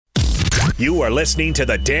You are listening to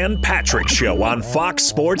the Dan Patrick Show on Fox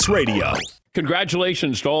Sports Radio.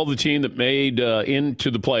 Congratulations to all the team that made into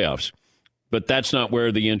the playoffs. But that's not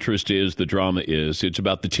where the interest is, the drama is. It's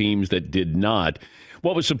about the teams that did not.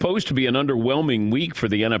 What was supposed to be an underwhelming week for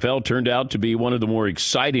the NFL turned out to be one of the more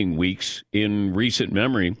exciting weeks in recent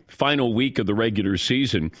memory. Final week of the regular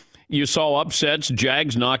season. You saw upsets,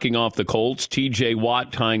 Jags knocking off the Colts, T.J.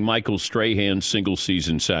 Watt tying Michael Strahan's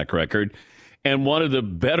single-season sack record. And one of the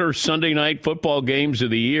better Sunday night football games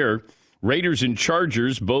of the year, Raiders and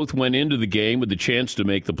Chargers both went into the game with the chance to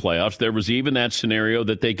make the playoffs. There was even that scenario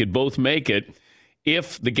that they could both make it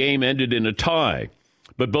if the game ended in a tie.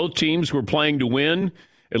 But both teams were playing to win,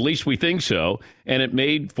 at least we think so, and it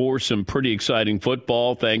made for some pretty exciting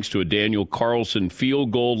football thanks to a Daniel Carlson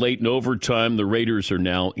field goal late in overtime. The Raiders are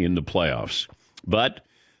now in the playoffs. But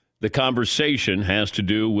the conversation has to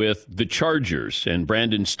do with the Chargers and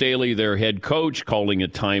Brandon Staley, their head coach, calling a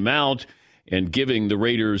timeout and giving the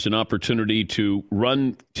Raiders an opportunity to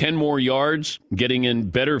run 10 more yards, getting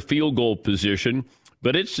in better field goal position.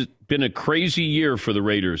 But it's been a crazy year for the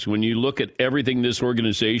Raiders. When you look at everything this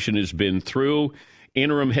organization has been through,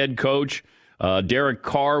 interim head coach, Derek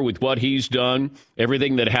Carr with what he's done,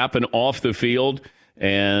 everything that happened off the field,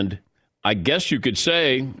 and I guess you could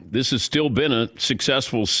say this has still been a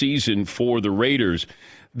successful season for the Raiders.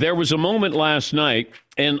 There was a moment last night,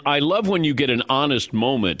 and I love when you get an honest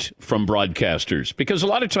moment from broadcasters, because a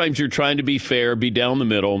lot of times you're trying to be fair, be down the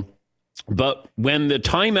middle. But when the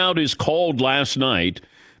timeout is called last night,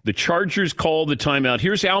 the Chargers called the timeout.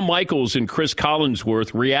 Here's Al Michaels and Chris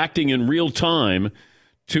Collinsworth reacting in real time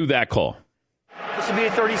to that call. This would be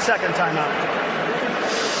a 30-second timeout.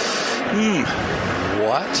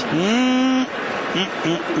 What?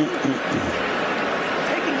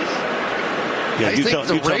 I think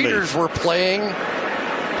the Raiders were playing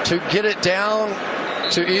to get it down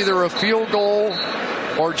to either a field goal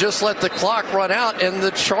or just let the clock run out, and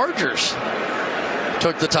the Chargers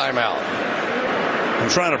took the timeout. I'm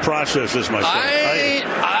trying to process this myself.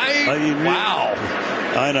 Wow.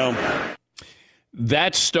 I know.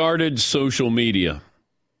 That started social media.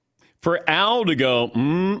 For Al to go,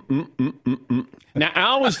 Now,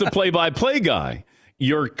 Al was the play-by-play guy.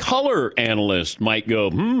 Your color analyst might go,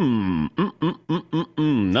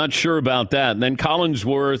 not sure about that. And then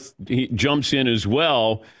Collinsworth he jumps in as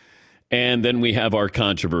well. And then we have our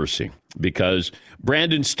controversy because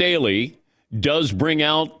Brandon Staley does bring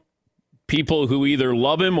out people who either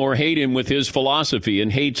love him or hate him with his philosophy,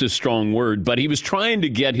 and hate's a strong word, but he was trying to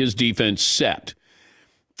get his defense set.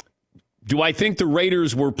 Do I think the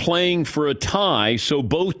Raiders were playing for a tie, so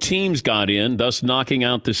both teams got in, thus knocking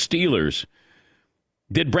out the Steelers?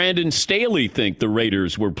 Did Brandon Staley think the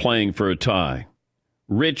Raiders were playing for a tie?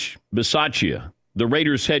 Rich Bisaccia, the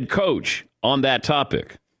Raiders head coach, on that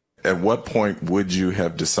topic. At what point would you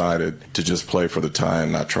have decided to just play for the tie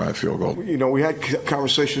and not try a field goal? You know, we had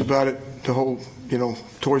conversations about it the whole,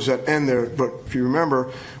 towards that end there. But if you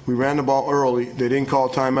remember, we ran the ball early. They didn't call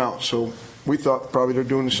a timeout. So we thought probably they're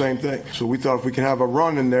doing the same thing. So we thought if we can have a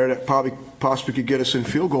run in there that possibly could get us in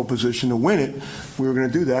field goal position to win it, we were going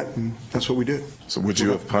to do that, and that's what we did. So would you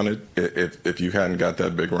have punted if you hadn't got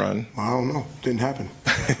that big run? I don't know. Didn't happen.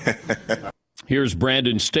 Here's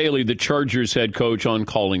Brandon Staley, the Chargers head coach, on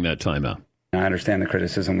calling that timeout. I understand the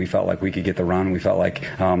criticism. We felt like we could get the run. We felt like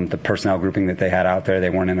the personnel grouping that they had out there, they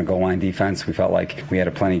weren't in a goal line defense. We felt like we had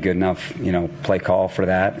a plenty good enough, play call for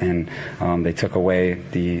that, and they took away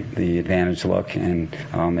the advantage look, and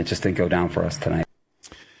it just didn't go down for us tonight.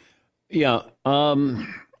 Yeah. When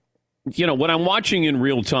I'm watching in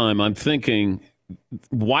real time, I'm thinking,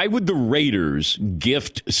 why would the Raiders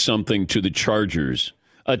gift something to the Chargers,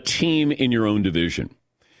 a team in your own division?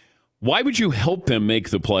 Why would you help them make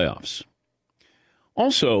the playoffs?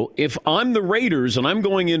 Also, if I'm the Raiders and I'm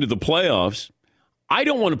going into the playoffs, I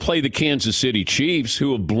don't want to play the Kansas City Chiefs,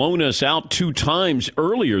 who have blown us out 2 times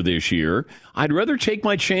earlier this year. I'd rather take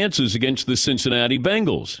my chances against the Cincinnati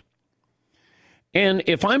Bengals. And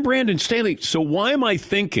if I'm Brandon Staley, so why am I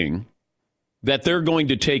thinking that they're going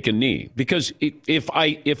to take a knee? Because if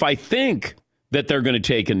I think that they're going to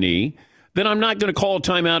take a knee, then I'm not going to call a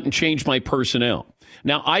timeout and change my personnel.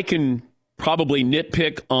 Now, I can probably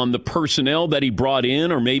nitpick on the personnel that he brought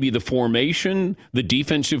in, or maybe the formation, the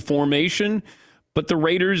defensive formation, but the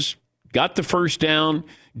Raiders got the first down.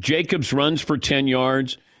 Jacobs runs for 10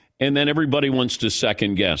 yards, and then everybody wants to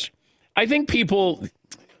second guess. I think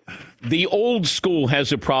the old school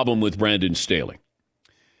has a problem with Brandon Staley.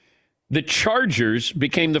 The Chargers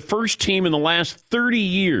became the first team in the last 30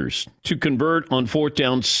 years to convert on 4th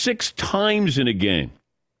down 6 times in a game.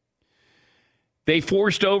 They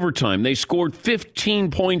forced overtime. They scored 15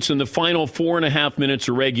 points in the final 4.5 minutes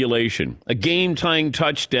of regulation, a game-tying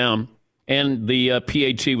touchdown, and the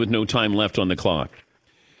PAT with no time left on the clock.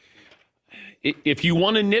 If you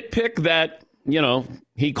want to nitpick that,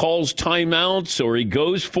 he calls timeouts or he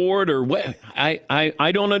goes for it or what,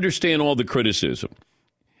 I don't understand all the criticism.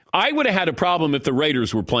 I would have had a problem if the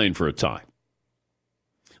Raiders were playing for a tie.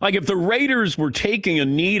 Like if the Raiders were taking a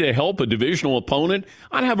knee to help a divisional opponent,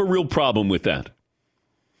 I'd have a real problem with that.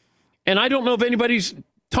 And I don't know if anybody's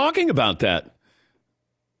talking about that.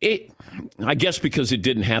 I guess because it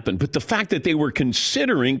didn't happen. But the fact that they were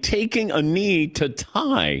considering taking a knee to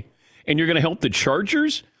tie, and you're going to help the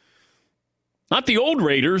Chargers? Not the old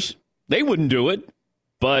Raiders. They wouldn't do it.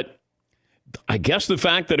 But I guess the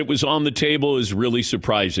fact that it was on the table is really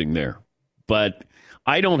surprising there. But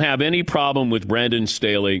I don't have any problem with Brandon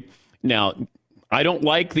Staley. Now, I don't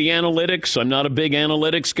like the analytics. I'm not a big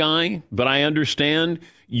analytics guy, but I understand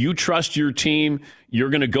you trust your team. You're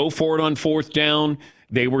going to go for it on fourth down.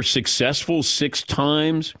 They were successful 6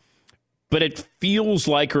 times, but it feels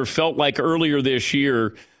like or felt like earlier this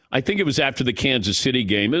year, I think it was after the Kansas City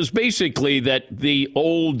game, it was basically that the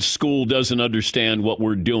old school doesn't understand what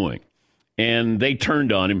we're doing. And they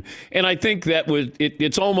turned on him. And I think that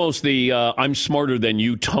it's almost the I'm smarter than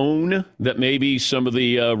you tone that maybe some of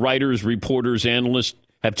the writers, reporters, analysts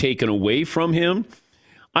have taken away from him.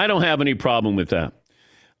 I don't have any problem with that.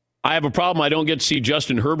 I have a problem. I don't get to see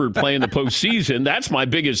Justin Herbert play in the postseason. That's my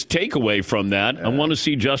biggest takeaway from that. I want to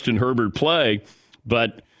see Justin Herbert play,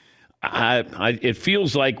 but it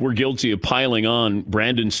feels like we're guilty of piling on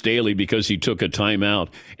Brandon Staley because he took a timeout.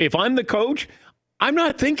 If I'm the coach, I'm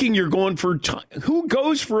not thinking you're going for who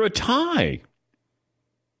goes for a tie?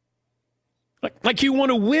 Like you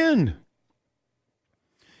want to win.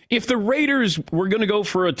 If the Raiders were going to go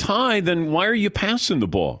for a tie, then why are you passing the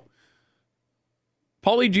ball?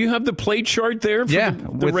 Paulie, do you have the play chart there for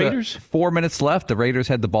the Raiders? 4 minutes left, the Raiders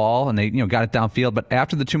had the ball, and they got it downfield. But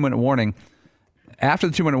after the 2-minute warning,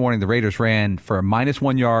 the Raiders ran for a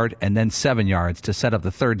 -1 yard and then 7 yards to set up the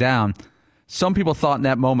third down. Some people thought in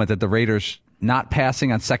that moment that the Raiders not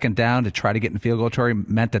passing on second down to try to get in field goal territory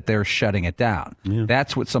meant that they're shutting it down. Yeah.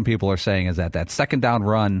 That's what some people are saying is that second down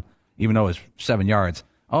run, even though it's 7 yards,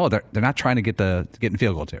 they're not trying to get in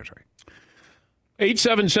field goal territory.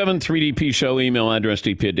 877-3DP Show, email address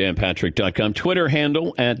dp@danpatrick.com, Twitter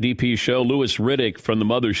handle @DP Show. Lewis Riddick from the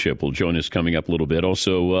Mothership will join us coming up a little bit.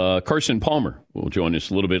 Also, Carson Palmer will join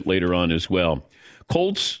us a little bit later on as well.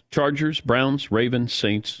 Colts, Chargers, Browns, Ravens,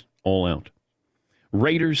 Saints, all out.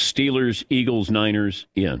 Raiders, Steelers, Eagles, Niners,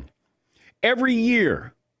 in. Every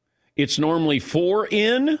year, it's normally 4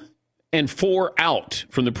 in and 4 out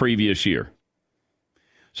from the previous year.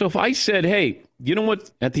 So if I said, hey, you know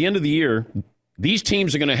what, at the end of the year, these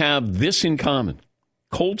teams are going to have this in common.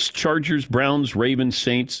 Colts, Chargers, Browns, Ravens,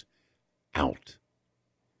 Saints, out.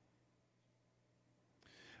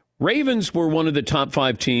 Ravens were one of the top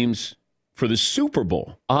 5 teams for the Super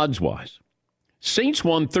Bowl, odds-wise. Saints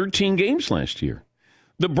won 13 games last year.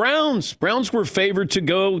 The Browns were favored to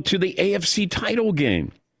go to the AFC title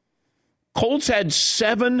game. Colts had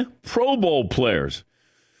 7 Pro Bowl players.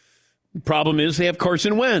 The problem is they have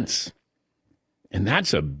Carson Wentz. And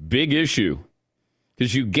that's a big issue.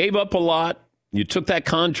 Because you gave up a lot. You took that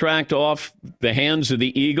contract off the hands of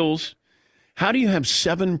the Eagles. How do you have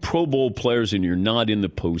 7 Pro Bowl players and you're not in the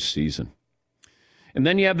postseason? And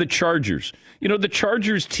then you have the Chargers. The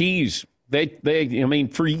Chargers tease.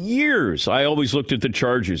 For years, I always looked at the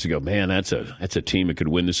Chargers and go, man, that's a team that could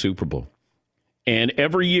win the Super Bowl. And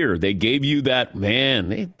every year they gave you that,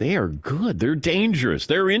 man, they are good. They're dangerous.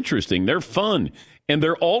 They're interesting. They're fun. And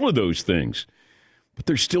they're all of those things. But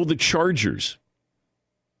they're still the Chargers.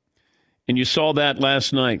 And you saw that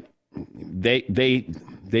last night. They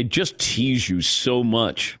just tease you so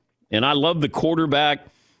much. And I love the quarterback.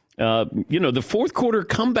 The fourth quarter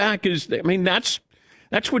comeback is,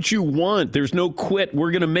 that's what you want. There's no quit.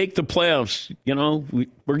 We're going to make the playoffs.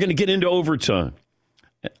 We're going to get into overtime.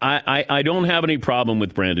 I don't have any problem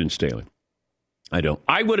with Brandon Staley. I don't.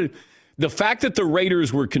 The fact that the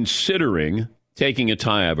Raiders were considering taking a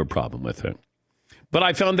tie, I have a problem with it. But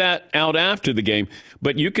I found that out after the game.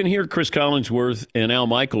 But you can hear Chris Collinsworth and Al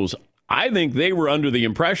Michaels. I think they were under the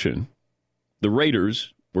impression the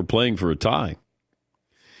Raiders were playing for a tie.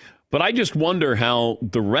 But I just wonder how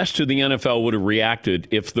the rest of the NFL would have reacted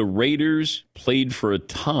if the Raiders played for a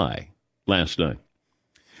tie last night.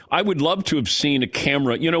 I would love to have seen a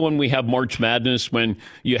camera. When we have March Madness, when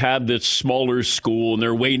you have this smaller school and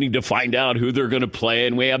they're waiting to find out who they're going to play,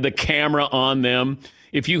 and we have the camera on them.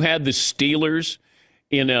 If you had the Steelers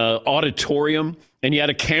in an auditorium and you had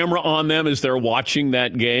a camera on them as they're watching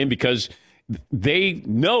that game because they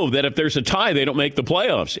know that if there's a tie, they don't make the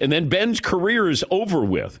playoffs. And then Ben's career is over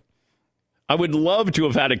with. I would love to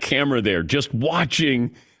have had a camera there just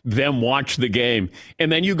watching them watch the game.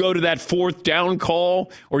 And then you go to that fourth down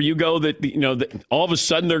call, or you go that all of a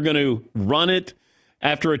sudden they're going to run it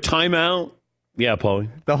after a timeout. Yeah, Paulie.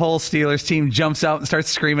 The whole Steelers team jumps out and starts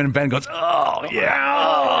screaming, and Ben goes, "Oh,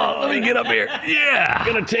 yeah. Let me get up here. Yeah.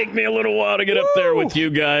 It's going to take me a little while to get up there with you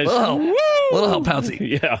guys. Little help,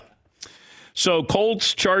 Pouncy." Yeah. So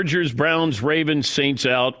Colts, Chargers, Browns, Ravens, Saints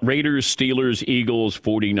out, Raiders, Steelers, Eagles,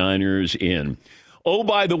 49ers in. Oh,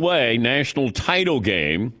 by the way, national title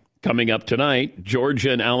game coming up tonight,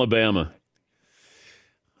 Georgia and Alabama.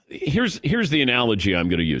 Here's the analogy I'm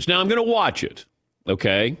going to use. Now, I'm going to watch it,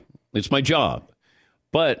 okay? It's my job.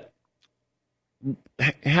 But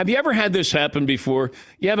have you ever had this happen before?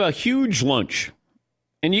 You have a huge lunch,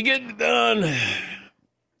 and you get done,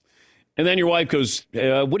 and then your wife goes,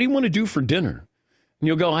 what do you want to do for dinner? And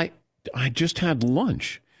you'll go, I just had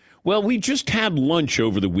lunch. Well, we just had lunch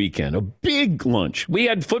over the weekend, a big lunch. We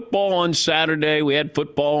had football on Saturday. We had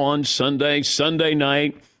football on Sunday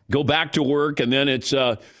night, go back to work, and then it's,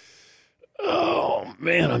 oh,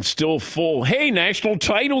 man, I'm still full. Hey, national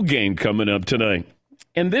title game coming up tonight.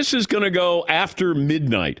 And this is going to go after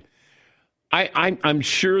midnight. I'm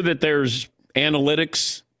sure that there's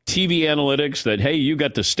analytics, TV analytics, that, hey, you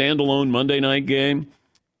got the standalone Monday night game.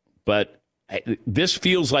 But this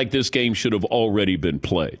feels like this game should have already been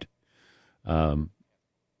played. And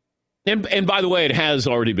by the way, it has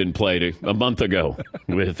already been played a month ago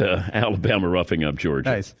with Alabama roughing up Georgia.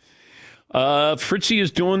 Nice. Fritzy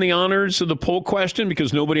is doing the honors of the poll question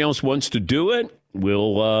because nobody else wants to do it.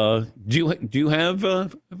 We'll do you have a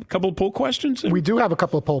couple of poll questions? We do have a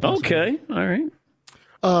couple of poll questions. Okay, all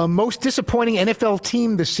right. Most disappointing NFL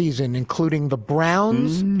team this season, including the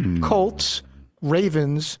Browns, Colts,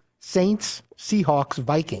 Ravens, Saints, Seahawks,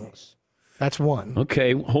 Vikings. That's one.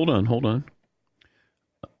 Okay, hold on.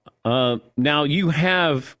 Now you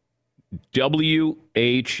have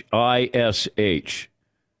WHISH.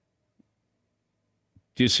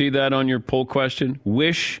 Do you see that on your poll question?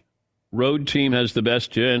 Wish road team has the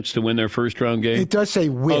best chance to win their first round game? It does say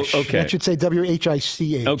wish. Oh, okay. That should say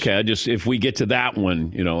WHICH. Okay, if we get to that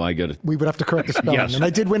one, I got to. We would have to correct the spelling. Yes. And I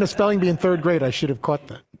did win a spelling bee in third grade. I should have caught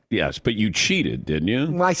that. Yes, but you cheated, didn't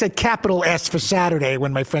you? Well, I said capital S for Saturday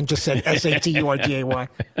when my friend just said SATURDAY.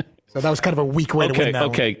 So that was kind of a weak way to win that one.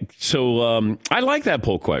 Okay, so I like that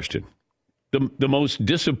poll question. The most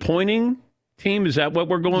disappointing team, is that what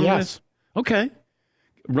we're going with? Okay.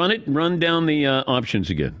 Run down the options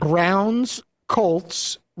again. Browns,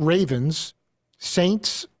 Colts, Ravens,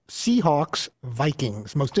 Saints, Seahawks,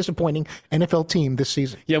 Vikings. Most disappointing NFL team this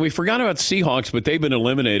season. Yeah, we forgot about Seahawks, but they've been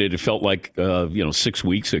eliminated. It felt like 6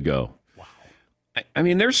 weeks ago. Wow. I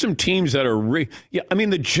mean, there's some teams that are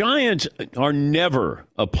the Giants are never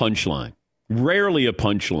a punchline. Rarely a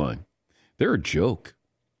punchline. They're a joke.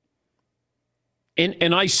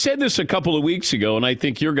 And I said this a couple of weeks ago, and I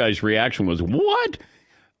think your guys' reaction was, what?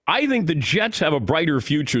 I think the Jets have a brighter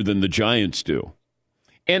future than the Giants do.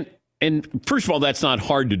 And first of all, that's not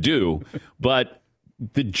hard to do, but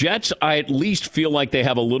the Jets, I at least feel like they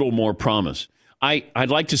have a little more promise. I'd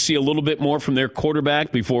like to see a little bit more from their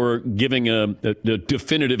quarterback before giving a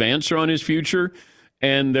definitive answer on his future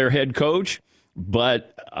and their head coach.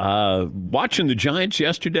 But watching the Giants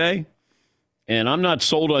yesterday, and I'm not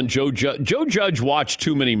sold on Joe Judge. Joe Judge watched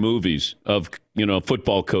too many movies of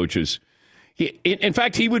football coaches. In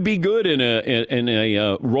fact, he would be good in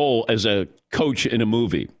a role as a coach in a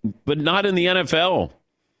movie, but not in the NFL.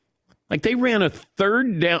 Like, they ran a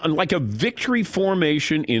third down, like a victory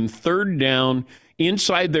formation in third down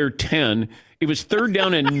inside their 10. It was third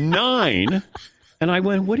down and 9. And I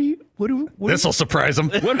went, This will surprise them.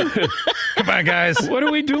 Come on, guys. What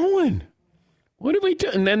are we doing? What did we do?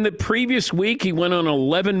 And then the previous week, he went on an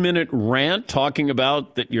 11-minute rant talking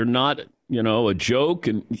about that you're not, a joke.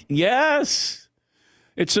 And yes,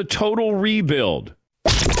 it's a total rebuild.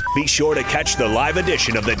 Be sure to catch the live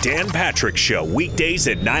edition of the Dan Patrick Show weekdays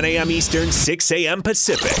at 9 a.m. Eastern, 6 a.m.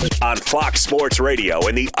 Pacific on Fox Sports Radio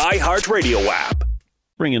and the iHeartRadio app.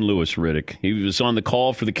 Bring in Louis Riddick. He was on the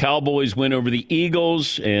call for the Cowboys win over the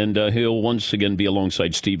Eagles, and he'll once again be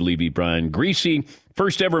alongside Steve Levy, Brian Greasy.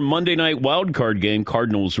 First ever Monday night wildcard game,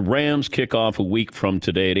 Cardinals-Rams, kickoff a week from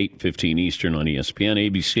today at 8:15 Eastern on ESPN,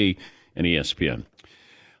 ABC, and ESPN.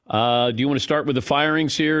 Do you want to start with the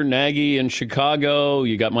firings here? Nagy in Chicago.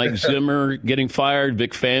 You got Mike Zimmer getting fired,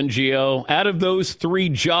 Vic Fangio. Out of those three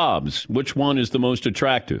jobs, which one is the most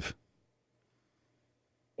attractive?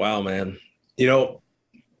 Wow, man.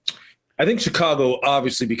 I think Chicago,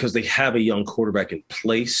 obviously, because they have a young quarterback in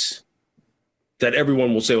place, that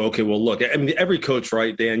everyone will say, okay, well, look, I mean, every coach,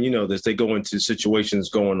 right, Dan, you know this, they go into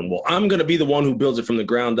situations going, well, I'm going to be the one who builds it from the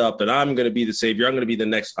ground up, and I'm going to be the savior. I'm going to be the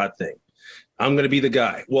next hot thing. I'm going to be the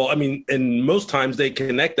guy. Well, I mean, and most times they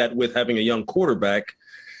connect that with having a young quarterback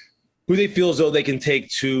who they feel as though they can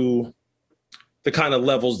take to the kind of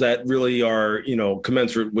levels that really are, you know,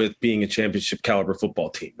 commensurate with being a championship caliber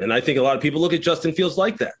football team. And I think a lot of people look at Justin Fields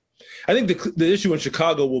like that. I think the issue in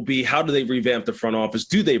Chicago will be, how do they revamp the front office?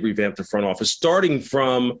 Do they revamp the front office, starting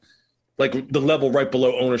from like the level right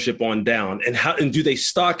below ownership on down? And do they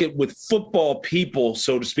stock it with football people,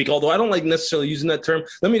 so to speak? Although I don't like necessarily using that term.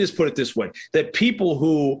 Let me just put it this way, that people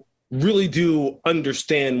who really do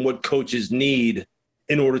understand what coaches need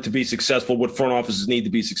in order to be successful, what front offices need to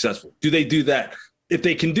be successful. Do they do that? If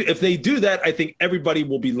they do that, I think everybody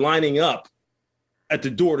will be lining up at the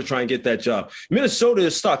door to try and get that job. Minnesota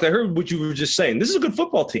is stocked. I heard what you were just saying. This is a good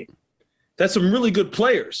football team. That's some really good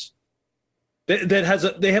players. They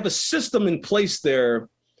have a system in place there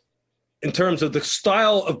in terms of the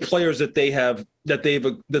style of players that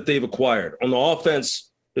they've acquired. On the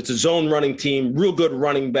offense, it's a zone running team, real good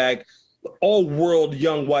running back, all world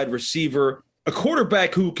young wide receiver, a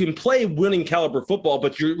quarterback who can play winning caliber football.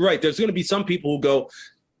 But you're right, there's going to be some people who go,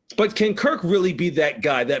 but can Kirk really be that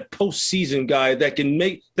guy, that postseason guy that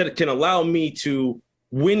can allow me to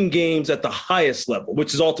win games at the highest level,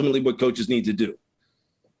 which is ultimately what coaches need to do.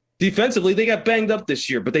 Defensively, they got banged up this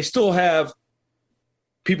year, but they still have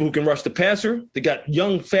people who can rush the passer. They got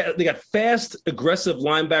they got fast, aggressive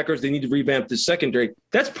linebackers. They need to revamp the secondary.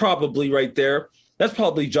 That's probably right there. That's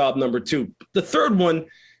probably job number 2. The third one,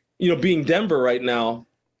 you know, being Denver right now,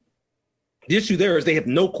 the issue there is they have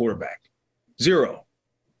no quarterback, 0.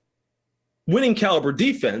 Winning caliber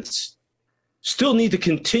defense, still need to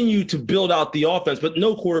continue to build out the offense, but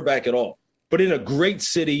no quarterback at all. But in a great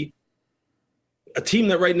city, a team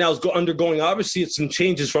that right now is undergoing, obviously, some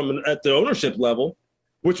changes at the ownership level,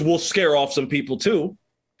 which will scare off some people too,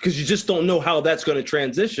 because you just don't know how that's going to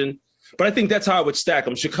transition. But I think that's how I would stack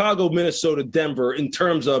them: Chicago, Minnesota, Denver, in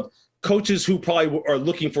terms of coaches who probably are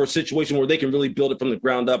looking for a situation where they can really build it from the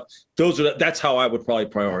ground up. That's how I would probably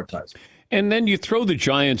prioritize. And then you throw the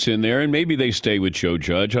Giants in there, and maybe they stay with Joe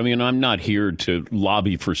Judge. I mean, I'm not here to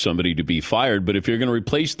lobby for somebody to be fired, but if you're going to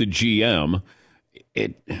replace the GM,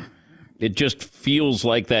 it just feels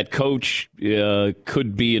like that coach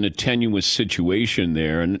could be in a tenuous situation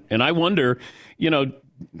there. And I wonder, you know,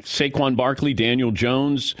 Saquon Barkley, Daniel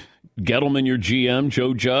Jones, Gettleman, your GM,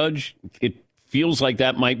 Joe Judge, it feels like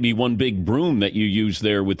that might be one big broom that you use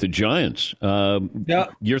there with the Giants.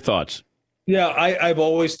 Your thoughts? Yeah, I've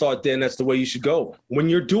always thought, Dan, that's the way you should go. When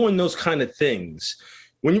you're doing those kind of things,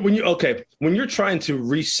 when you're trying to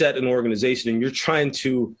reset an organization and you're trying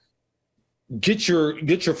to get your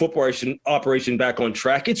football operation back on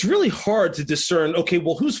track, it's really hard to discern, okay,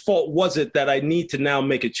 well, whose fault was it that I need to now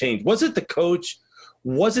make a change? Was it the coach?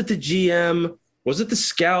 Was it the GM? Was it the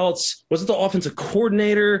scouts? Was it the offensive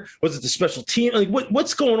coordinator? Was it the special team? Like,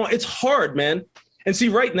 what's going on? It's hard, man. And see,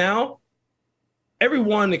 right now,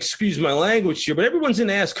 everyone, excuse my language here, but everyone's in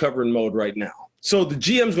ass covering mode right now. So the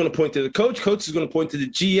GM is going to point to the coach is going to point to the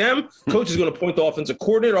GM, coach is going to point to the offensive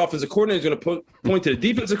coordinator is going to point to the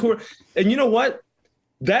defensive coordinator. And you know what?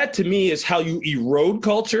 That to me is how you erode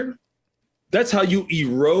culture. That's how you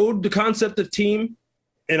erode the concept of team.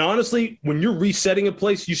 And honestly, when you're resetting a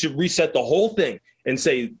place, you should reset the whole thing and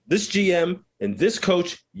say, this GM and this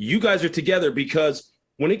coach, you guys are together, because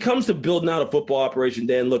when it comes to building out a football operation,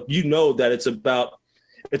 Dan, look, you know that it's about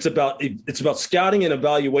scouting and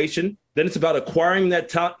evaluation. Then it's about acquiring that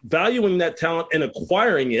talent, valuing that talent and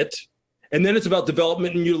acquiring it. And then it's about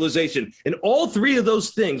development and utilization. And all 3 of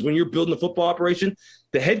those things, when you're building a football operation,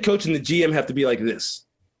 the head coach and the GM have to be like this.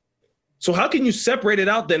 So how can you separate it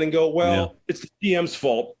out then and go, well, It's the GM's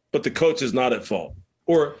fault, but the coach is not at fault?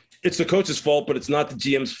 Or it's the coach's fault, but it's not the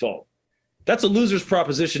GM's fault? That's a loser's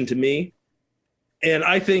proposition to me. And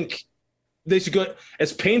I think they should go,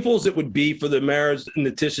 as painful as it would be for the Maras and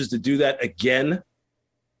the Tisches to do that again,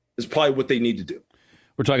 is probably what they need to do.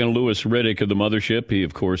 We're talking to Louis Riddick of the Mothership. He,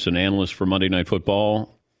 of course, an analyst for Monday Night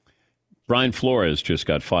Football. Brian Flores just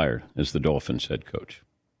got fired as the Dolphins head coach.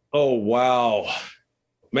 Oh, wow.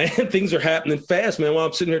 Man, things are happening fast, man. While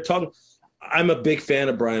I'm sitting here talking, I'm a big fan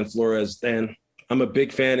of Brian Flores, Dan. I'm a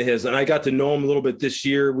big fan of his. And I got to know him a little bit this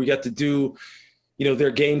year. We got to do,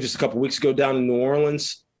 their game just a couple of weeks ago down in New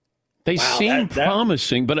Orleans. They seem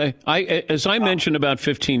promising, but I as I mentioned about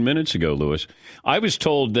 15 minutes ago, Louis, I was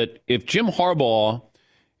told that if Jim Harbaugh,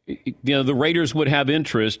 the Raiders would have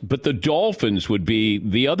interest, but the Dolphins would be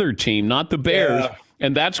the other team, not the Bears.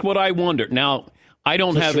 And that's what I wonder. Now, I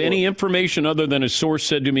don't have any information other than a source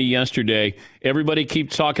said to me yesterday, everybody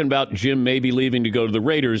keeps talking about Jim maybe leaving to go to the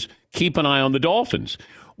Raiders. Keep an eye on the Dolphins.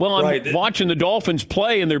 Well, I'm watching the Dolphins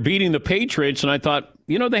play, and they're beating the Patriots, and I thought,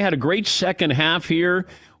 they had a great second half here.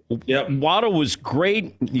 Yep. Waddle was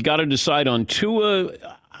great. You got to decide on Tua.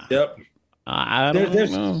 Yep. I don't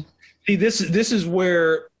know. See, this is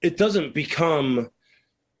where it doesn't really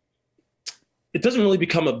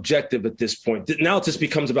become objective at this point. Now it just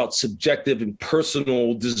becomes about subjective and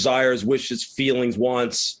personal desires, wishes, feelings,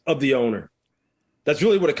 wants of the owner. That's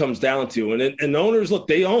really what it comes down to. And owners, look,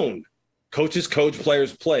 they own. Coaches coach,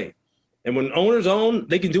 players play. And when owners own,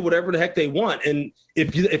 they can do whatever the heck they want. And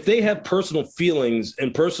if they have personal feelings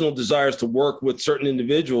and personal desires to work with certain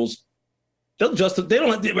individuals, quite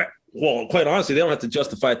honestly, they don't have to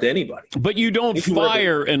justify it to anybody. But you don't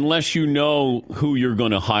fire unless you know who you're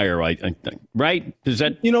going to hire, I think, right? Is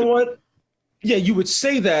that... You know what? Yeah, you would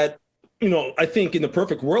say that, I think in the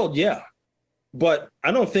perfect world, yeah. But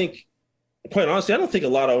I don't think, quite honestly, I don't think a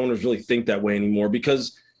lot of owners really think that way anymore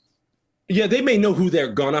because, yeah, they may know who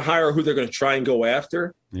they're going to hire, who they're going to try and go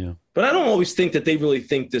after. Yeah. But I don't always think that they really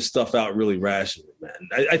think this stuff out really rationally, man.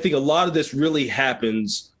 I think a lot of this really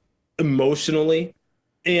happens emotionally.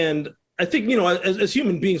 And I think, as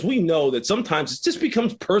human beings, we know that sometimes it just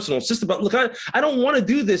becomes personal. It's just about, look, I don't want to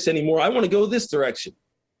do this anymore. I want to go this direction.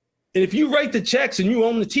 And if you write the checks and you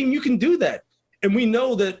own the team, you can do that. And we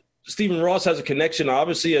know that Stephen Ross has a connection,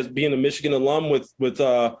 obviously, as being a Michigan alum with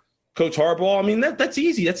Coach Harbaugh. I mean, that's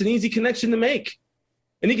easy. That's an easy connection to make.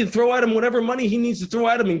 And he can throw at him whatever money he needs to throw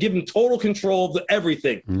at him and give him total control of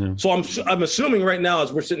everything. Mm-hmm. So I'm assuming right now,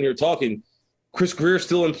 as we're sitting here talking, Chris Greer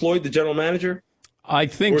still employed, the general manager? I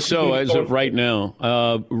think so, as of right now.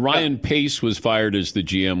 Ryan Pace was fired as the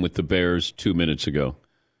GM with the Bears 2 minutes ago.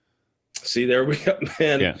 See, there we go,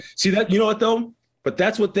 man. Yeah. See that? You know what, though? But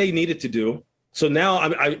that's what they needed to do. So now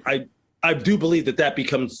I do believe that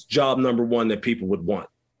becomes job number one that people would want.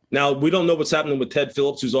 Now, we don't know what's happening with Ted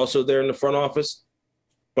Phillips, who's also there in the front office.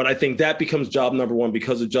 But I think that becomes job number one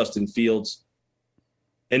because of Justin Fields.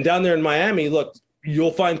 And down there in Miami, look,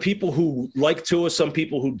 you'll find people who like Tua, some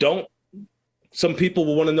people who don't. Some people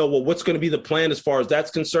will want to know, well, what's going to be the plan as far as that's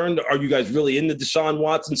concerned? Are you guys really into Deshaun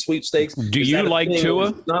Watson sweepstakes? Do you like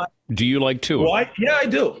Tua? Do you like Tua? Well, yeah, I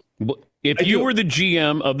do. If you were the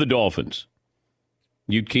GM of the Dolphins,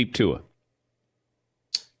 you'd keep Tua.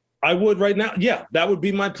 I would right now. Yeah, that would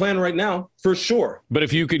be my plan right now, for sure. But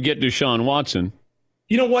if you could get Deshaun Watson.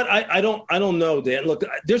 You know what? I don't know, Dan. Look,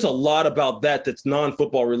 there's a lot about that's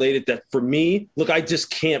non-football related that for me, look, I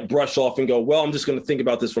just can't brush off and go, well, I'm just going to think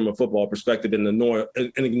about this from a football perspective and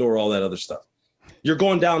ignore all that other stuff. You're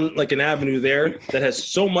going down like an avenue there that has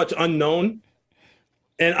so much unknown.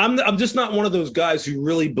 And I'm just not one of those guys who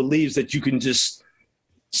really believes that you can just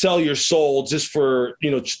sell your soul just for,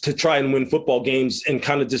 to try and win football games and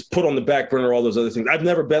kind of just put on the back burner all those other things. I've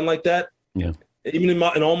never been like that. Yeah. Even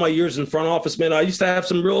in all my years in front office, man, I used to have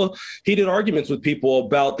some real heated arguments with people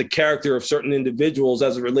about the character of certain individuals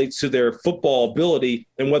as it relates to their football ability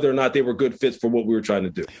and whether or not they were good fits for what we were trying to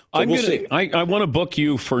do. So we'll see. I want to book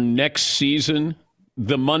you for next season,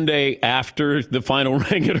 the Monday after the final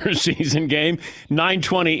regular season game,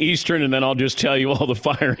 9:20 Eastern, and then I'll just tell you all the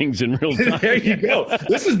firings in real time. There you go.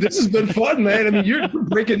 This has been fun, man. I mean, you're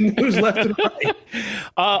breaking news left and right.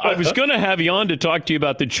 I was going to have you on to talk to you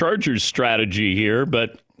about the Chargers strategy here,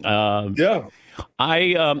 but yeah,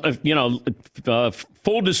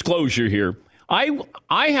 full disclosure here,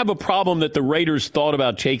 I have a problem that the Raiders thought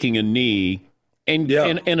about taking a knee and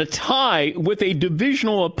a tie with a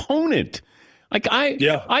divisional opponent. Like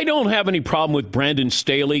I don't have any problem with Brandon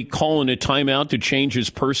Staley calling a timeout to change his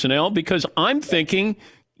personnel because I'm thinking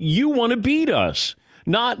you want to beat us,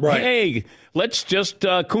 not hey, let's just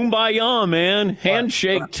kumbaya, man,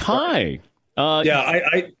 handshake, tie.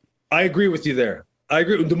 I agree with you there. I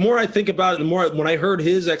agree. The more I think about it, the more when I heard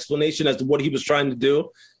his explanation as to what he was trying to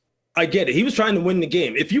do, I get it. He was trying to win the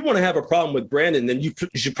game. If you want to have a problem with Brandon, then you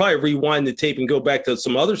should probably rewind the tape and go back to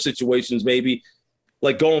some other situations, maybe.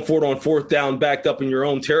 Like going for it on fourth down, backed up in your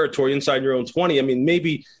own territory, inside your own 20. I mean,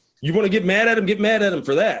 maybe you want to get mad at him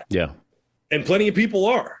for that. Yeah. And plenty of people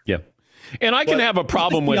are. Yeah. And I can have a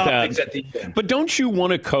problem with that. But don't you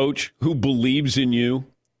want a coach who believes in you?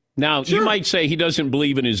 Now, you might say he doesn't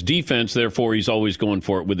believe in his defense, therefore he's always going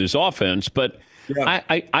for it with his offense. But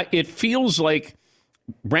it feels like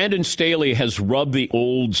Brandon Staley has rubbed the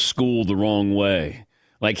old school the wrong way.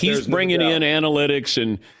 Like he's bringing in analytics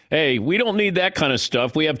and, hey, we don't need that kind of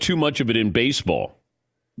stuff. We have too much of it in baseball.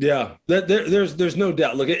 Yeah, there's no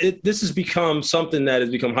doubt. Look, this has become something that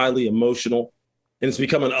has become highly emotional. and it's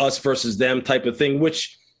become an us versus them type of thing,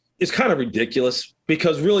 which is kind of ridiculous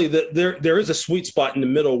because really there is a sweet spot in the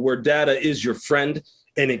middle where data is your friend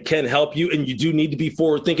and it can help you, and you do need to be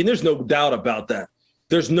forward thinking. There's no doubt about that.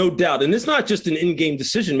 There's no doubt. And it's not just an in-game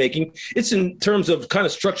decision-making. It's in terms of kind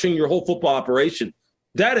of structuring your whole football operation.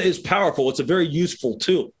 Data is powerful. It's a very useful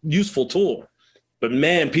tool. But,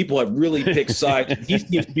 man, people have really picked sides. He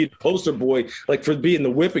seems to be the poster boy, like for being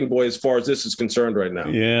the whipping boy as far as this is concerned right now.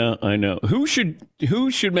 Yeah, I know. Who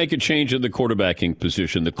should make a change in the quarterbacking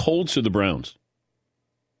position, the Colts or the Browns?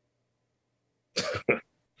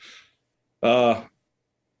 The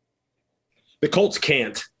Colts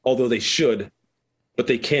can't, although they should. But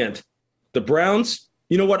they can't. The Browns,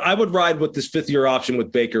 you know what? I would ride with this fifth-year option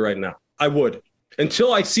with Baker right now. I would.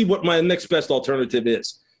 Until I see what my next best alternative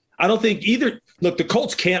is. I don't think either. Look, the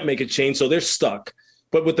Colts can't make a change, so they're stuck.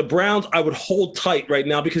 But with the Browns, I would hold tight right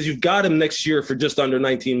now because you've got him next year for just under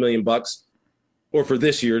 $19 million, or for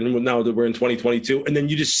this year, and now that we're in 2022. And then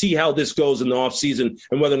you just see how this goes in the offseason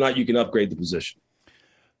and whether or not you can upgrade the position.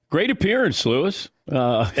 Great appearance, Lewis.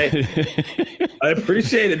 Hey, I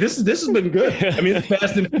appreciate it. This has been good. I mean, it's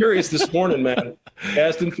fast and furious this morning, man.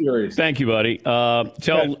 Fast and furious. Thank you, buddy.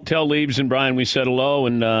 Tell Leaves and Brian we said hello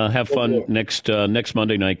and have fun next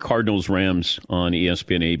Monday night. Cardinals Rams on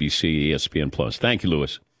ESPN, ABC, ESPN Plus. Thank you,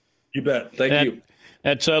 Lewis. You bet. Thank you.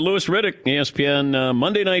 That's Louis Riddick, ESPN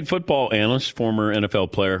Monday Night Football analyst, former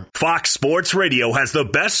NFL player. Fox Sports Radio has the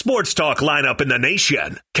best sports talk lineup in the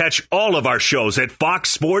nation. Catch all of our shows at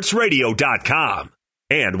foxsportsradio.com.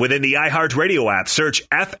 And within the iHeartRadio app, search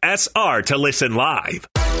FSR to listen live.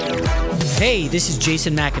 Hey, this is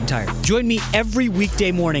Jason McIntyre. Join me every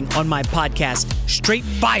weekday morning on my podcast, Straight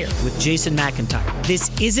Fire with Jason McIntyre. This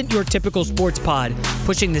isn't your typical sports pod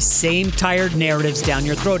pushing the same tired narratives down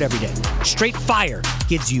your throat every day. Straight Fire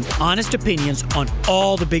gives you honest opinions on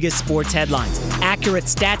all the biggest sports headlines, accurate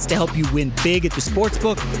stats to help you win big at the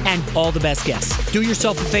sportsbook, and all the best guests. Do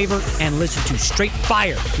yourself a favor and listen to Straight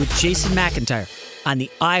Fire with Jason McIntyre on the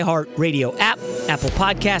iHeartRadio app, Apple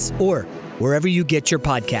Podcasts, or wherever you get your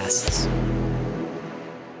podcasts.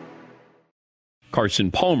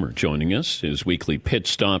 Carson Palmer joining us, his weekly pit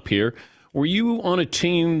stop here. Were you on a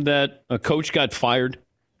team that a coach got fired?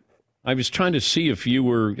 I was trying to see if you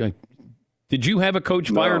were. Did you have a coach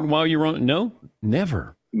fired while you were on? No,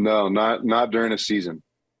 never. No, not during a season.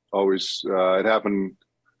 Always, it happened.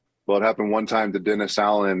 Well, it happened one time to Dennis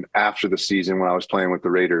Allen after the season when I was playing with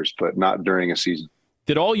the Raiders, but not during a season.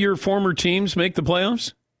 Did all your former teams make the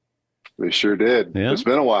playoffs? They sure did. Yeah. It's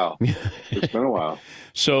been a while.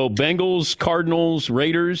 So Bengals, Cardinals,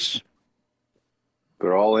 Raiders.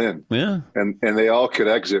 They're all in. Yeah. And they all could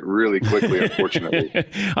exit really quickly, unfortunately.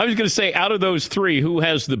 I was going to say, out of those three, who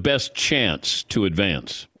has the best chance to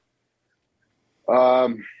advance?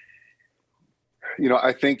 I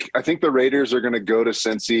think the Raiders are going to go to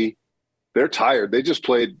Cincy. They're tired. They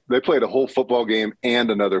played a whole football game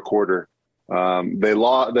and another quarter. They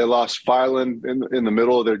lost Filan in the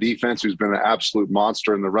middle of their defense, who's been an absolute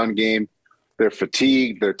monster in the run game. They're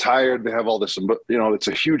fatigued. They're tired. They have all this, it's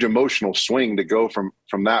a huge emotional swing to go from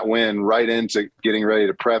that win right into getting ready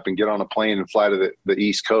to prep and get on a plane and fly to the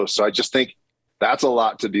East Coast. So I just think that's a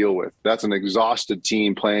lot to deal with. That's an exhausted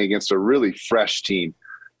team playing against a really fresh team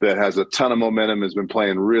that has a ton of momentum, has been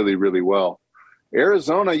playing really, really well.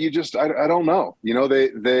 Arizona, I don't know.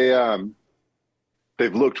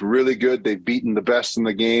 They've looked really good. They've beaten the best in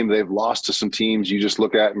the game. They've lost to some teams you just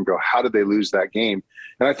look at and go, how did they lose that game?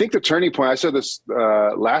 And I think the turning point, I said this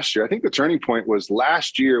last year, I think the turning point was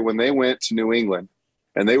last year when they went to New England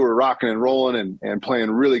and they were rocking and rolling and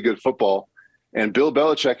playing really good football. And Bill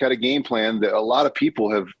Belichick had a game plan that a lot of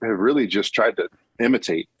people have really just tried to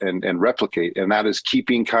imitate and replicate, and that is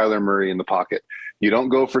keeping Kyler Murray in the pocket. You don't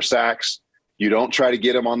go for sacks. You don't try to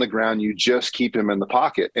get him on the ground. You just keep him in the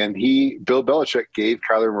pocket. And Bill Belichick gave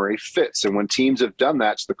Kyler Murray fits. And when teams have done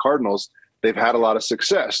that to the Cardinals, they've had a lot of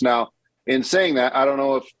success. Now, in saying that, I don't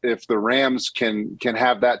know if the Rams can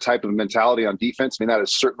have that type of mentality on defense. I mean, that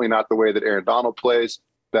is certainly not the way that Aaron Donald plays.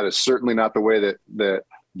 That is certainly not the way that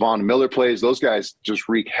Von Miller plays. Those guys just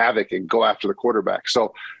wreak havoc and go after the quarterback.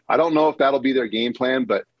 So I don't know if that'll be their game plan,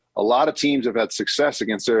 but a lot of teams have had success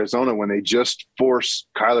against Arizona when they just force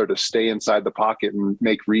Kyler to stay inside the pocket and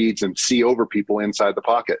make reads and see over people inside the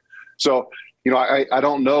pocket. So, I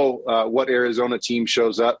don't know what Arizona team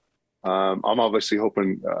shows up. I'm obviously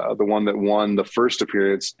hoping the one that won the first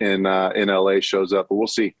appearance in LA shows up, but we'll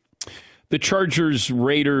see. The Chargers,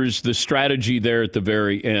 Raiders, the strategy there at the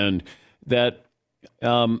very end, that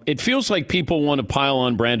it feels like people want to pile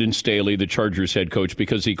on Brandon Staley, the Chargers head coach,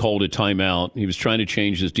 because he called a timeout. He was trying to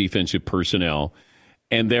change his defensive personnel.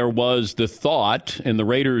 And there was the thought, and the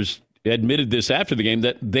Raiders admitted this after the game,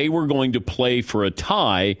 that they were going to play for a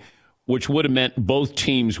tie, which would have meant both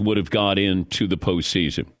teams would have got into the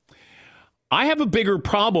postseason. I have a bigger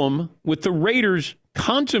problem with the Raiders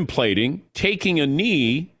contemplating taking a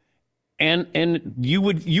knee, and you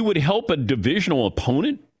would help a divisional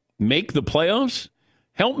opponent make the playoffs.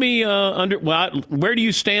 Help me where do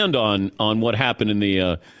you stand on what happened in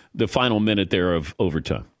the final minute there of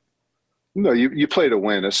overtime? No, you play to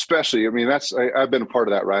win, especially. I mean, I've been a part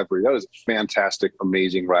of that rivalry. That is a fantastic,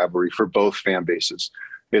 amazing rivalry for both fan bases.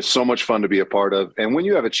 It's so much fun to be a part of. And when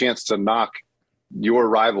you have a chance to knock your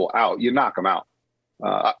rival out, you knock them out.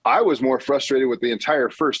 I was more frustrated with the entire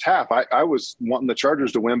first half. I was wanting the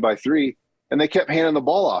Chargers to win by 3, and they kept handing the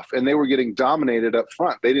ball off, and they were getting dominated up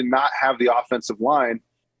front. They did not have the offensive line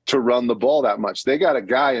to run the ball that much. They got a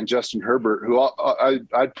guy in Justin Herbert who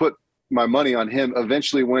I'd put my money on him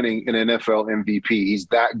eventually winning an NFL MVP. He's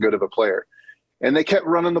that good of a player. And they kept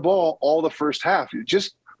running the ball all the first half.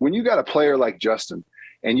 Just when you got a player like Justin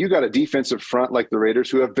and you got a defensive front like the Raiders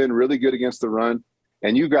who have been really good against the run,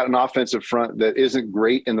 and you've got an offensive front that isn't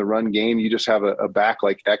great in the run game, you just have a back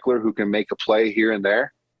like Eckler who can make a play here and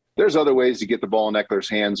there. There's other ways to get the ball in Eckler's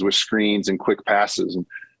hands with screens and quick passes. And,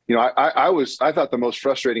 you know, I thought the most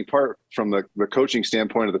frustrating part from the coaching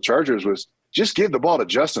standpoint of the Chargers was just give the ball to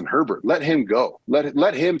Justin Herbert. Let him go.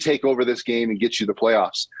 Let him take over this game and get you the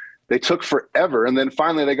playoffs. They took forever, and then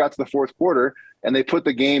finally they got to the fourth quarter, and they put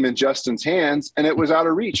the game in Justin's hands, and it was out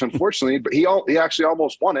of reach, unfortunately. But he actually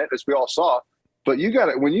almost won it, as we all saw. But you got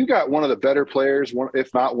it when you got one of the better players,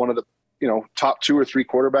 if not one of the top 2 or 3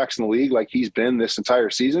 quarterbacks in the league, like he's been this entire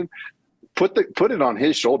season. Put it on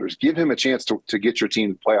his shoulders. Give him a chance to get your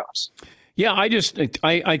team to the playoffs. Yeah,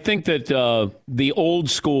 I think that the old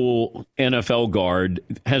school NFL guard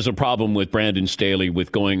has a problem with Brandon Staley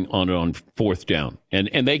with going on fourth down,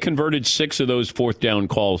 and they converted 6 of those fourth down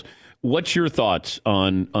calls. What's your thoughts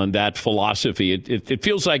on that philosophy? It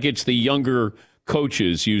feels like it's the younger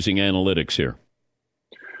coaches using analytics here.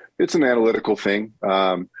 It's an analytical thing,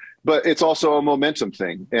 but it's also a momentum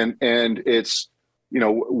thing, and it's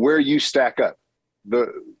where you stack up.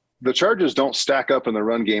 The Chargers don't stack up in the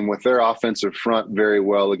run game with their offensive front very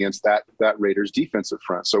well against that Raiders defensive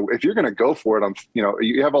front. So if you're going to go for it,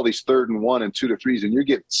 you have all these 3rd and 1 and 2 to 3s, and you're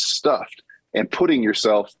getting stuffed and putting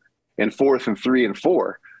yourself in 4th and 3 and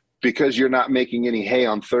 4 because you're not making any hay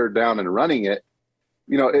on 3rd down and running it.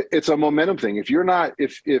 It's a momentum thing. If you're not,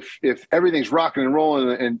 if everything's rocking and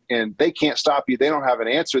rolling and they can't stop you, they don't have an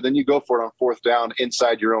answer, then you go for it on 4th down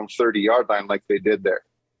inside your own 30-yard line like they did there.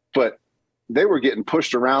 But they were getting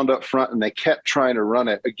pushed around up front, and they kept trying to run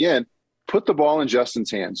it. Again, put the ball in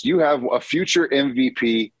Justin's hands. You have a future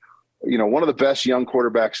MVP, one of the best young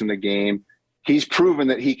quarterbacks in the game. He's proven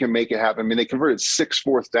that he can make it happen. I mean, they converted 6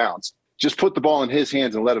 4th downs. Just put the ball in his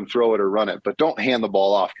hands and let him throw it or run it, but don't hand the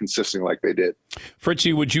ball off consistently like they did.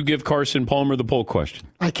 Fritzy, would you give Carson Palmer the poll question?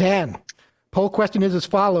 I can. Poll question is as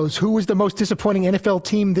follows. Who was the most disappointing NFL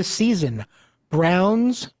team this season?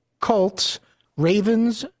 Browns, Colts,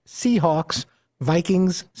 Ravens, Seahawks,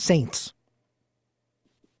 Vikings, Saints.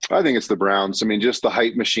 I think it's the Browns. I mean, just the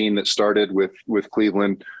hype machine that started with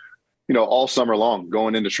Cleveland, all summer long,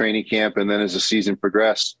 going into training camp, and then as the season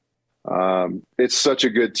progressed. It's such a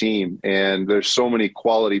good team, and there's so many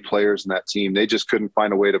quality players in that team. They just couldn't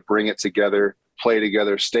find a way to bring it together, play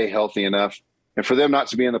together, stay healthy enough. And for them not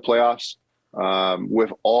to be in the playoffs,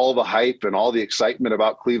 with all the hype and all the excitement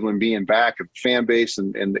about Cleveland being back and fan base,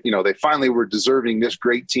 and they finally were deserving this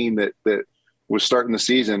great team that was starting the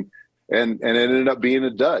season, and it ended up being a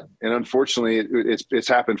dud. And unfortunately, it's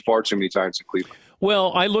happened far too many times in Cleveland.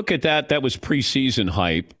 Well, I look at that. That was preseason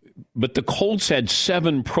hype. But the Colts had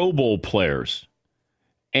 7 Pro Bowl players,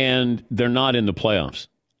 and they're not in the playoffs.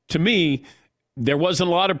 To me, there wasn't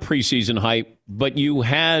a lot of preseason hype, but you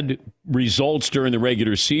had results during the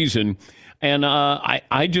regular season. And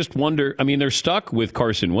I just wonder, I mean, they're stuck with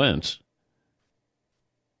Carson Wentz.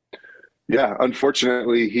 Yeah,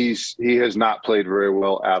 unfortunately, he has not played very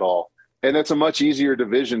well at all. And it's a much easier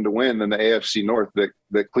division to win than the AFC North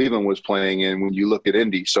that Cleveland was playing in when you look at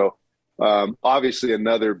Indy. So, obviously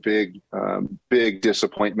another big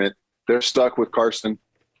disappointment. They're stuck with Carson.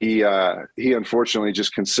 He unfortunately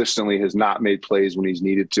just consistently has not made plays when he's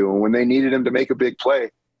needed to. And when they needed him to make a big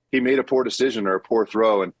play, he made a poor decision or a poor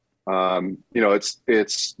throw. And,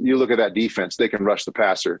 it's you look at that defense, they can rush the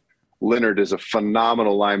passer. Leonard is a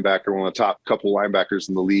phenomenal linebacker, one of the top couple linebackers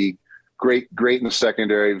in the league. Great in the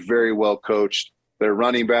secondary, very well coached. Their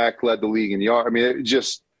running back led the league in yards. I mean, it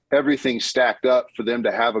just, everything stacked up for them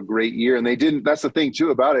to have a great year. And they didn't, that's the thing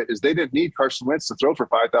too about it, is they didn't need Carson Wentz to throw for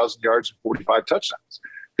 5,000 yards and 45 touchdowns.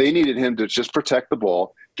 They needed him to just protect the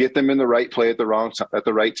ball, get them in the right play at the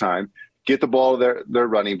right time, get the ball to their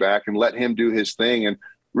running back, and let him do his thing. And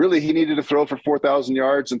really, he needed to throw for 4,000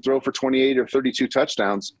 yards and throw for 28 or 32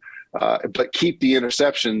 touchdowns, but keep the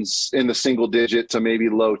interceptions in the single digit to maybe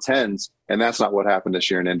low tens. And that's not what happened this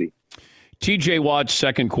year in Indy. T.J. Watt's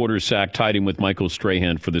second quarter sack tied him with Michael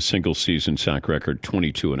Strahan for the single season sack record,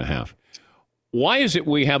 22.5. Why is it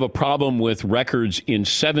we have a problem with records in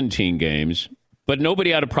 17 games, but nobody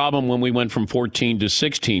had a problem when we went from 14 to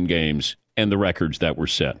 16 games and the records that were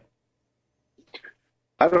set?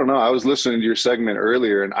 I don't know. I was listening to your segment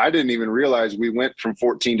earlier, and I didn't even realize we went from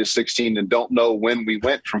 14 to 16 and don't know when we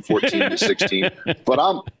went from 14 to 16. But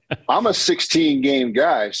I'm a 16-game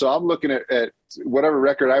guy, so I'm looking at whatever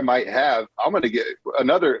record I might have. I'm going to get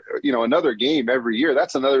another game every year.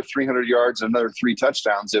 That's another 300 yards and another 3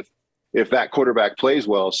 touchdowns if that quarterback plays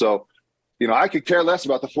well. So, I could care less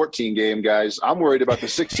about the 14-game guys. I'm worried about the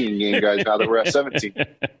 16-game guys now that we're at 17.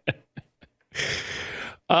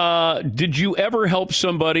 Did you ever help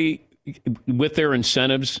somebody with their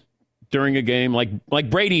incentives during a game? Like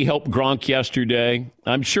Brady helped Gronk yesterday.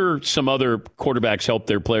 I'm sure some other quarterbacks helped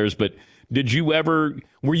their players, but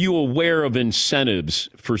were you aware of incentives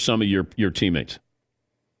for some of your teammates?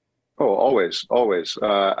 Oh, always.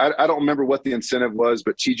 I don't remember what the incentive was,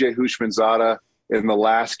 but TJ Houshmandzadeh in the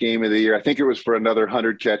last game of the year, I think it was for another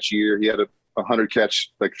 100-catch year. He had a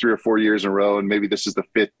 100-catch like 3 or 4 years in a row, and maybe this is the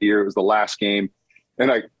 5th year. It was the last game.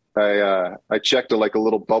 And I checked a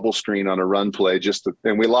little bubble screen on a run play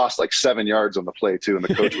and we lost 7 yards on the play too. And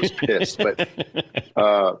the coach was pissed,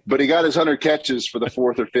 but he got his 100 catches for the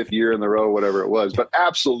 4th or 5th year in a row, whatever it was. But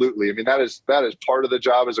absolutely. I mean, that is part of the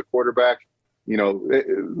job as a quarterback.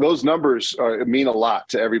 Those numbers mean a lot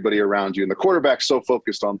to everybody around you. And the quarterback's so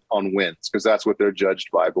focused on wins because that's what they're judged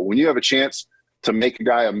by. But when you have a chance to make a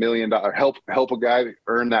guy $1 million, help a guy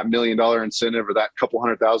earn that $1 million incentive or that couple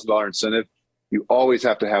 $100,000 incentive, you always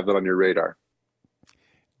have to have that on your radar.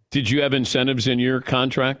 Did you have incentives in your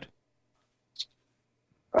contract?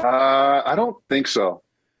 I don't think so.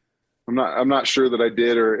 I'm not sure that I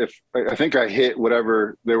did, or I think I hit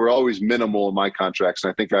whatever. They were always minimal in my contracts,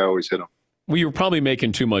 and I think I always hit them. Well, you were probably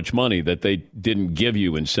making too much money that they didn't give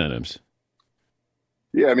you incentives.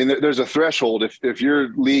 Yeah, I mean, there's a threshold. If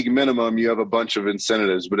you're league minimum, you have a bunch of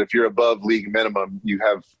incentives, but if you're above league minimum, you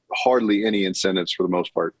have hardly any incentives for the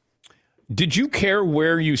most part. Did you care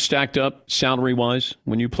where you stacked up salary-wise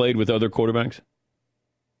when you played with other quarterbacks?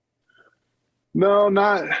 No,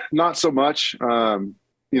 not so much. I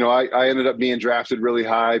ended up being drafted really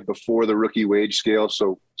high before the rookie wage scale.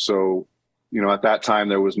 So at that time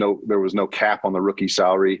there was no cap on the rookie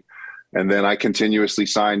salary. And then I continuously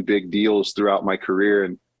signed big deals throughout my career.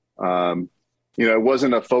 And, it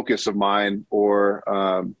wasn't a focus of mine or,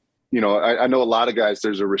 I know a lot of guys,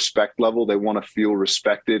 there's a respect level. They want to feel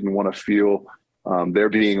respected and want to feel they're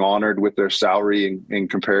being honored with their salary in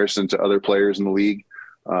comparison to other players in the league.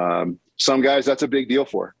 Some guys, that's a big deal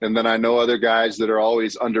for. And then I know other guys that are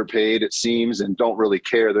always underpaid, it seems, and don't really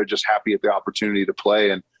care. They're just happy at the opportunity to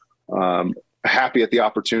play and happy at the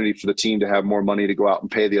opportunity for the team to have more money to go out and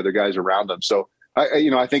pay the other guys around them. So,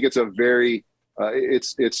 I think it's a very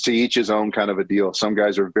it's to each his own kind of a deal. Some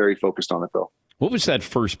guys are very focused on it, though. What was that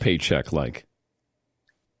first paycheck like?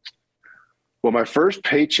 Well, my first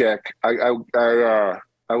paycheck, I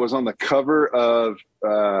was on the cover of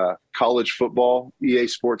college football, EA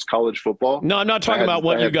Sports College Football. No, I'm not talking about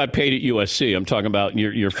what you got paid at USC. I'm talking about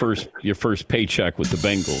your first paycheck with the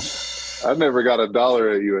Bengals. I never got $1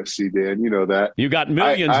 at USC, Dan. You know that. You got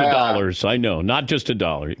millions of dollars. I know, not just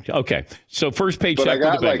 $1. Okay, so first paycheck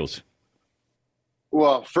with the Bengals.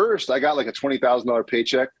 First I got a $20,000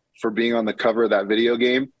 paycheck for being on the cover of that video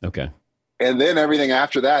game. Okay. And then everything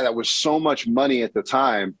after that was so much money at the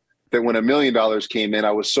time that when $1 million came in,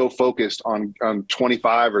 I was so focused on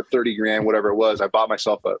 25 or 30 grand, whatever it was. I bought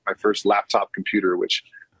myself my first laptop computer, which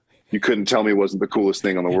you couldn't tell me wasn't the coolest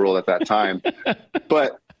thing in the world at that time.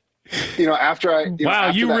 But after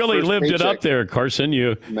I you really lived it up there, Carson.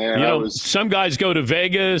 Some guys go to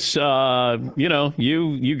Vegas. You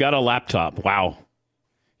got a laptop. Wow.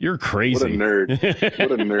 You're crazy. What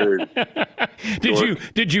a nerd.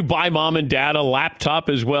 Did you buy mom and dad a laptop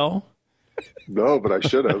as well? No, but I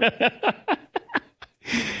should have.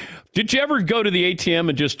 Did you ever go to the ATM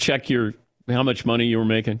and just check how much money you were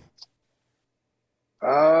making?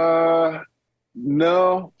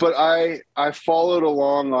 No, but I followed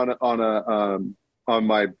along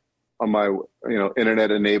on my internet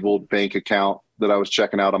enabled bank account that I was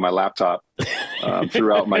checking out on my laptop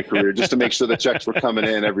throughout my career, just to make sure the checks were coming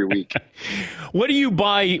in every week. What do you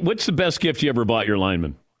buy? What's the best gift you ever bought your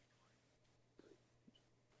lineman?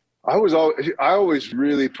 I always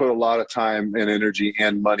really put a lot of time and energy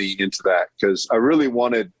and money into that because I really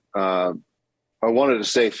wanted to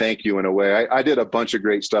say thank you in a way. I did a bunch of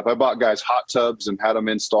great stuff. I bought guys hot tubs and had them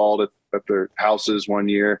installed at their houses one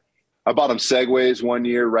year. I bought them Segways one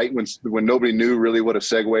year, right when nobody knew really what a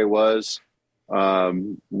Segway was.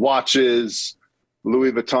 Watches,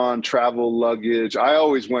 Louis Vuitton travel luggage. I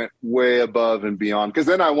always went way above and beyond because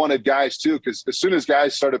then I wanted guys too. Because as soon as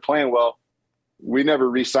guys started playing well, we never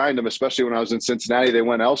re-signed them, especially when I was in Cincinnati. They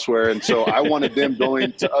went elsewhere, and so I wanted them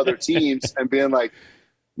going to other teams and being like,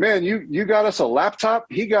 "Man, you got us a laptop.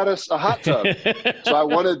 He got us a hot tub." So I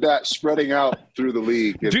wanted that spreading out through the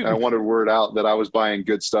league. And I wanted word out that I was buying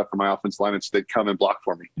good stuff for my offensive linemen so they'd come and block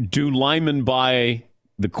for me. Do linemen buy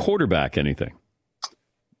the quarterback anything?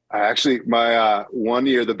 My 1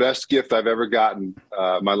 year, the best gift I've ever gotten,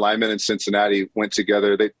 my linemen in Cincinnati went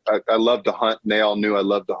together. I loved to hunt, and they all knew I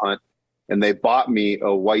loved to hunt. And they bought me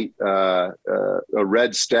a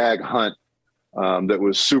red stag hunt that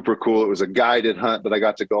was super cool. It was a guided hunt that I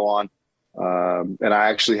got to go on. And I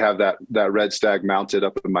actually have that red stag mounted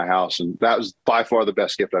up in my house. And that was by far the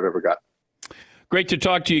best gift I've ever got. Great to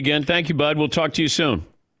talk to you again. Thank you, bud. We'll talk to you soon.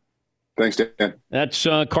 Thanks, Dan. That's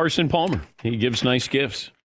Carson Palmer. He gives nice gifts.